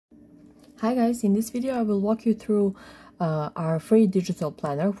Hi guys, in this video I will walk you through our free digital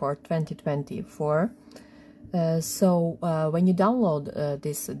planner for 2024. When you download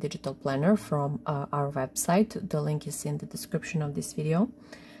this digital planner from our website, the link is in the description of this video.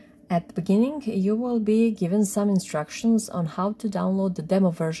 At the beginning, you will be given some instructions on how to download the demo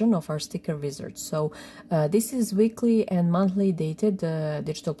version of our sticker wizard. This is weekly and monthly dated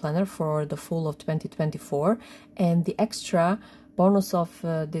digital planner for the full of 2024, and the extra bonus of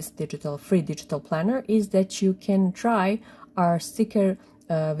this free digital planner is that you can try our sticker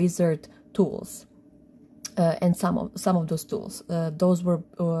wizard tools and some of those tools. Those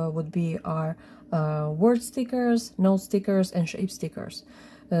would be our word stickers, note stickers, and shape stickers.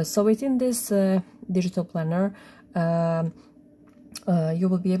 So within this digital planner, you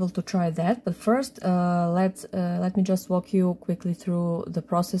will be able to try that. But first, let me just walk you quickly through the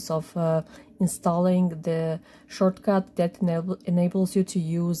process of installing the shortcut that enables you to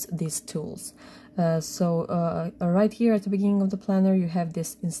use these tools. Right here at the beginning of the planner, you have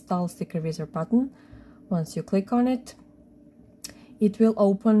this Install Sticker Wizard button. Once you click on it, it will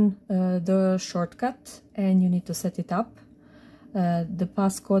open the shortcut, and you need to set it up. The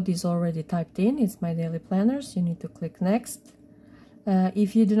passcode is already typed in. It's My Daily Planners. You need to click Next.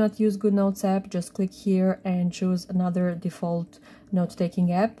 If you do not use Goodnotes app, just click here and choose another default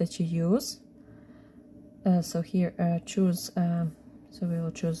note-taking app that you use. So here, choose, so we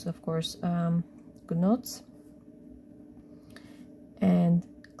will choose, of course, Goodnotes, and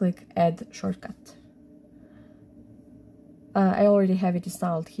click Add Shortcut. I already have it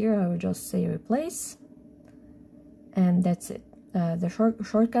installed here. I will just say Replace, and that's it. The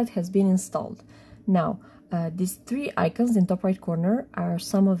shortcut has been installed. Now, these three icons in top right corner are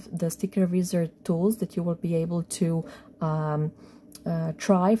some of the sticker wizard tools that you will be able to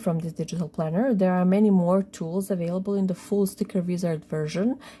try from this digital planner. There are many more tools available in the full sticker wizard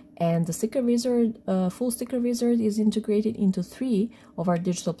version, and the sticker wizard, full sticker wizard is integrated into 3 of our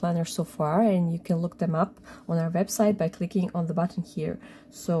digital planners so far, and you can look them up on our website by clicking on the button here.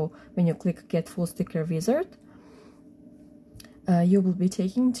 So when you click Get Full Sticker Wizard, you will be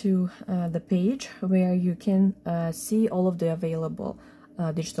taken to the page where you can see all of the available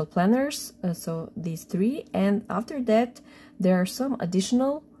digital planners, so these 3, and after that there are some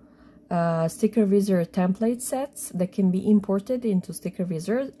additional sticker wizard template sets that can be imported into sticker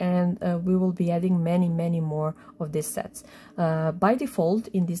wizard, and we will be adding many more of these sets. By default,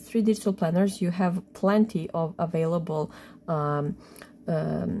 in these 3 digital planners you have plenty of available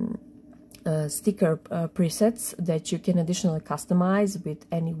sticker presets that you can additionally customize with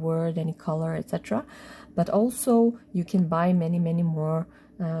any word, any color, etc. But also you can buy many more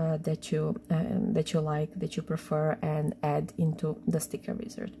that you like, that you prefer, and add into the sticker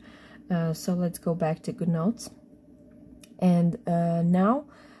wizard. So let's go back to Goodnotes, and now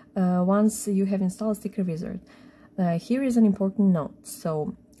once you have installed sticker wizard, here is an important note.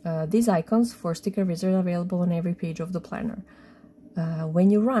 So these icons for sticker wizard are available on every page of the planner. When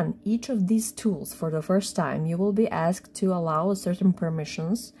you run each of these tools for the first time, you will be asked to allow certain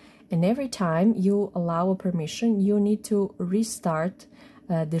permissions, and every time you allow a permission, you need to restart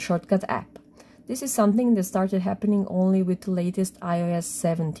the shortcut app. This is something that started happening only with the latest iOS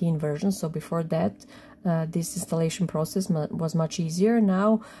 17 version, so before that this installation process was much easier.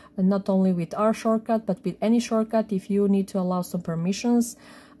 Now, not only with our shortcut, but with any shortcut, if you need to allow some permissions,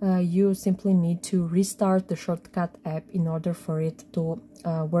 you simply need to restart the shortcut app in order for it to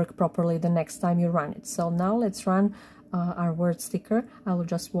work properly the next time you run it. So now let's run our word sticker. I will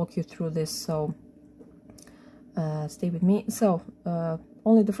just walk you through this, so stay with me. So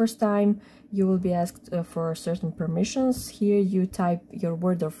only the first time you will be asked for certain permissions. Here you type your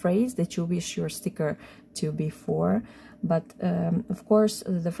word or phrase that you wish your sticker to be for, but of course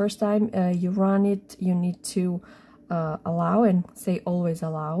the first time you run it, you need to allow and say always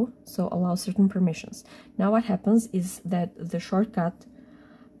allow, so allow certain permissions. Now what happens is that the shortcut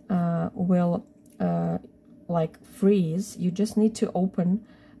will like freeze. You just need to open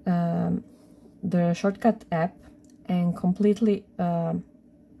the shortcut app and completely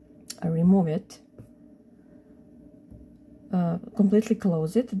remove it, completely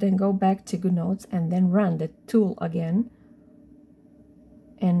close it, then go back to Goodnotes and then run the tool again.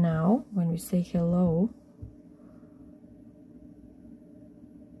 And now when we say hello,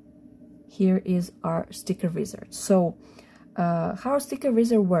 here is our sticker wizard. So how sticker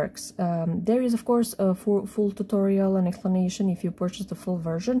wizard works, there is of course a full tutorial and explanation if you purchase the full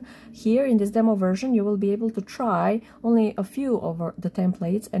version. Here in this demo version you will be able to try only a few of the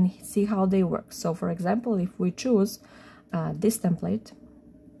templates and see how they work. So for example, if we choose this template,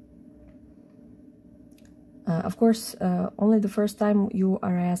 Of course, only the first time you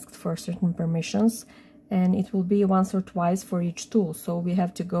are asked for certain permissions, and it will be once or twice for each tool. So we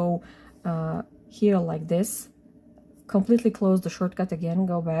have to go here like this, completely close the shortcut again,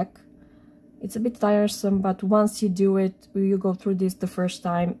 go back. It's a bit tiresome, but once you do it, you go through this the first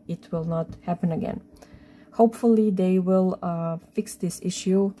time, it will not happen again. Hopefully they will fix this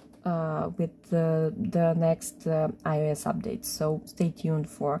issue with the next iOS updates, so stay tuned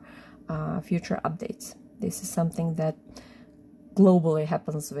for future updates. This is something that globally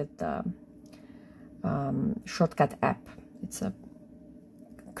happens with the shortcut app. It's a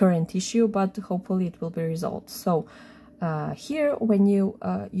current issue, but hopefully it will be resolved. So here, when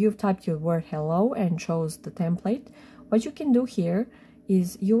you've typed your word hello and chose the template, what you can do here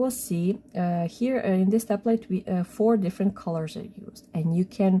is you will see here in this template 4 different colors are used, and you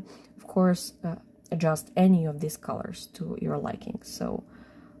can of course adjust any of these colors to your liking. So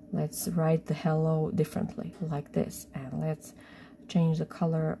let's write the hello differently like this, and let's change the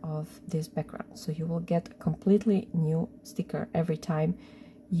color of this background, so you will get a completely new sticker every time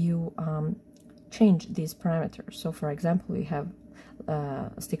you change these parameters. So for example, we have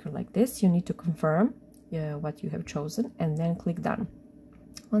a sticker like this. You need to confirm what you have chosen and then click done.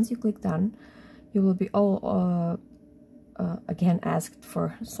 Once you click done, you will be all again asked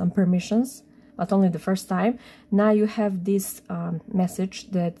for some permissions, but only the first time. Now you have this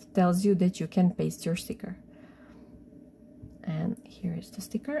message that tells you that you can paste your sticker. And here is the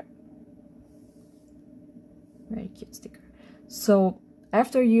sticker. Very cute sticker. So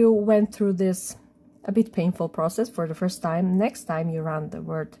after you went through this a bit painful process for the first time, next time you run the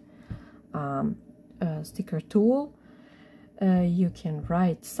word sticker tool, you can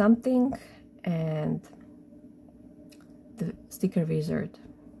write something and the sticker wizard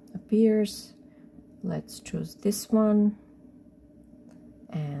appears. Let's choose this one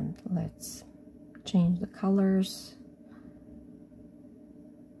and let's change the colors.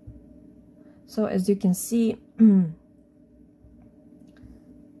 So as you can see,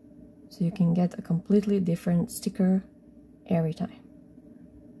 so you can get a completely different sticker every time.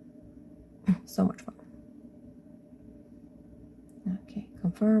 So much fun. Okay,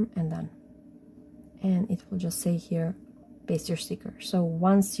 confirm and done. And it will just say here, paste your sticker. So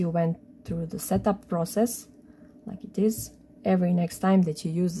once you went through the setup process, like it is, every next time that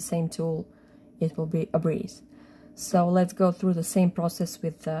you use the same tool, it will be a breeze. So let's go through the same process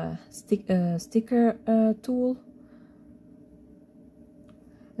with the sticker tool.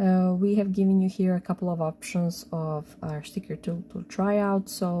 We have given you here a couple of options of our sticker tool to try out.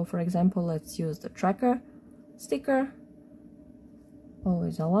 So for example, let's use the tracker sticker.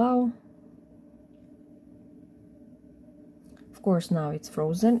 Always allow. Of course, now it's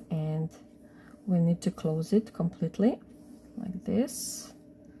frozen and we need to close it completely like this.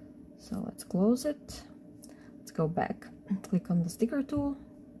 So let's close it. Let's go back and click on the sticker tool.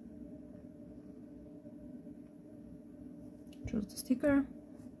 Choose the sticker.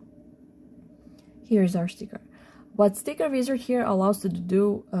 Here's our sticker. What Sticker Wizard here allows you to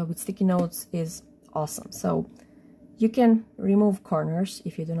do with sticky notes is awesome. So you can remove corners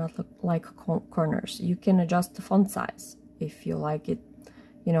if you do not like corners. You can adjust the font size if you like it,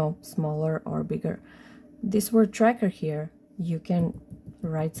 you know, smaller or bigger. This word tracker here, you can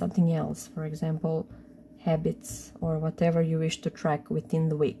write something else. For example, habits or whatever you wish to track within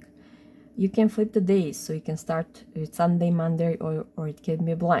the week. You can flip the days, so you can start with Sunday, Monday, or it can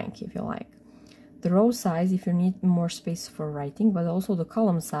be blank if you like. The row size if you need more space for writing, but also the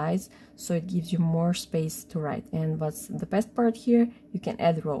column size, so it gives you more space to write. And what's the best part here, you can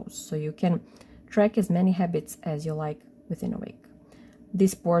add rows, so you can track as many habits as you like within a week.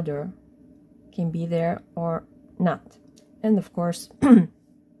 This border can be there or not. And of course,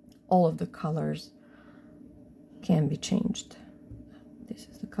 all of the colors can be changed. This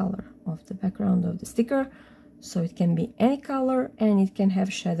is the color of the background of the sticker, so it can be any color and it can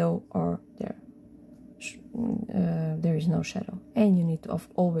have shadow or there is no shadow, and you need to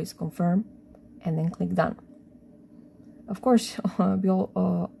always confirm and then click done. Of course,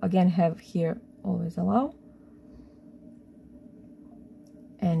 we'll again have here always allow,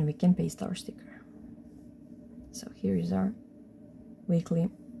 and we can paste our sticker. So here is our weekly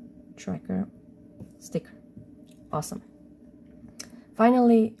tracker sticker. Awesome.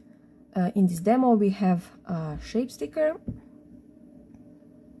 Finally, in this demo we have a shape sticker.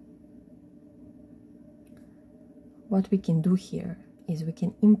 What we can do here is we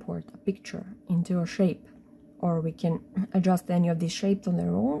can import a picture into a shape, or we can adjust any of these shapes on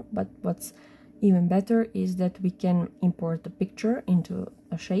their own, but what's even better is that we can import a picture into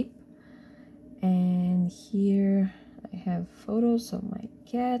a shape. And here I have photos of my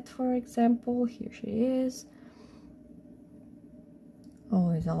cat, for example. Here she is.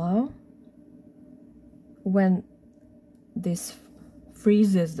 Always allow. When this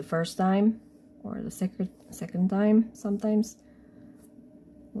freezes the first time or the second time sometimes,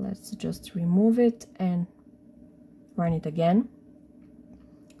 let's just remove it and run it again.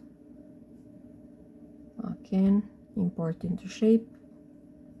 Again, import into shape.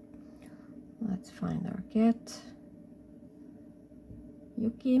 Let's find our cat,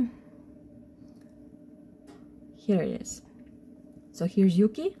 Yuki. Here it is. So here's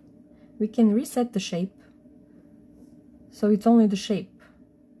Yuki. We can reset the shape. So it's only the shape,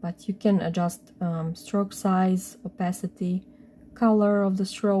 but you can adjust stroke size, opacity, color of the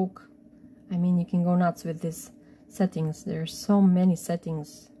stroke. I mean, you can go nuts with these settings. There's so many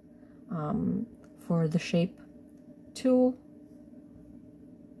settings for the shape tool.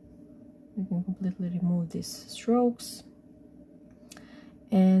 We can completely remove these strokes,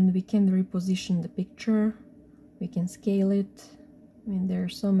 and we can reposition the picture. We can scale it. I mean, there are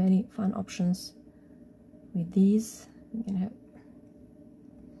so many fun options with these. We can have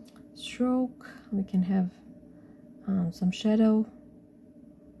stroke, we can have some shadow,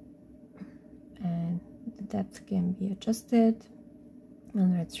 and the depth can be adjusted.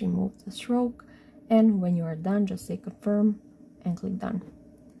 And let's remove the stroke, and when you are done, just say confirm and click done.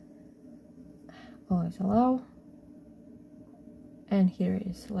 Always allow, and here it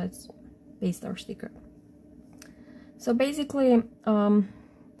is. Let's paste our sticker. So basically,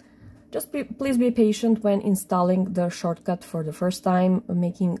 please be patient when installing the shortcut for the first time,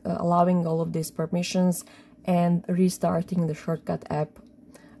 allowing all of these permissions and restarting the shortcut app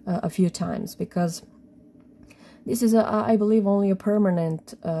a few times, because this is, I believe, only a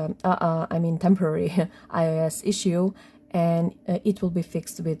permanent, temporary iOS issue, and it will be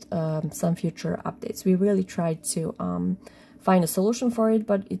fixed with some future updates. We really tried to find a solution for it,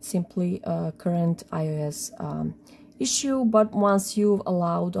 but it's simply a current iOS issue. But once you've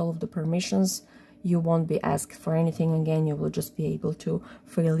allowed all of the permissions, you won't be asked for anything again. You will just be able to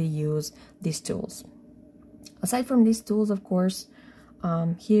freely use these tools. Aside from these tools, of course,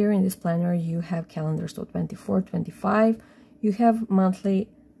 here in this planner you have calendars, so 24, 25. You have monthly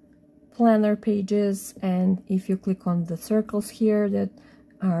planner pages, and if you click on the circles here that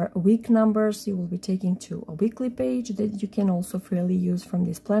are week numbers, you will be taken to a weekly page that you can also freely use from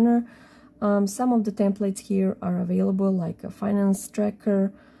this planner. Some of the templates here are available, like a finance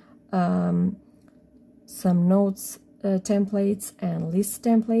tracker, some notes templates and list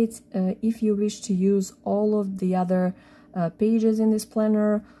templates. If you wish to use all of the other pages in this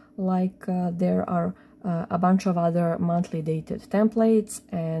planner, like there are a bunch of other monthly dated templates,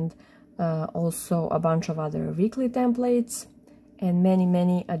 and also a bunch of other weekly templates, and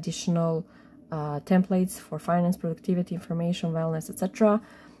many additional templates for finance, productivity, information, wellness, etc.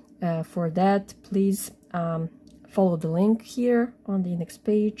 For that, please follow the link here on the next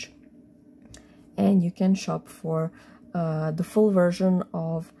page, and you can shop for the full version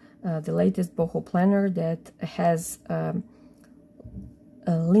of the latest boho planner that has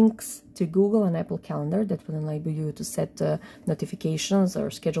links to Google and Apple Calendar that will enable you to set notifications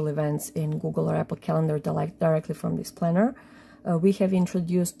or schedule events in Google or Apple Calendar directly from this planner. We have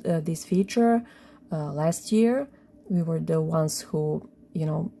introduced this feature last year. We were the ones who,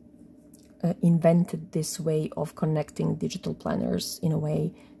 invented this way of connecting digital planners in a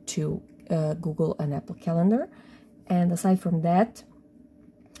way to Google and Apple Calendar. And aside from that,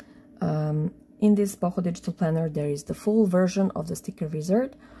 in this boho digital planner, there is the full version of the sticker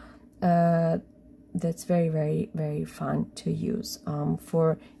wizard that's very fun to use.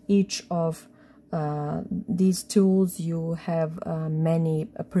 For each of these tools, you have many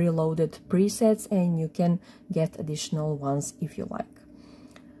preloaded presets, and you can get additional ones if you like.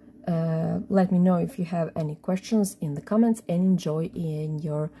 Let me know if you have any questions in the comments, and enjoy in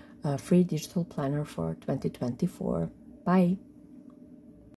your free digital planner for 2024. Bye!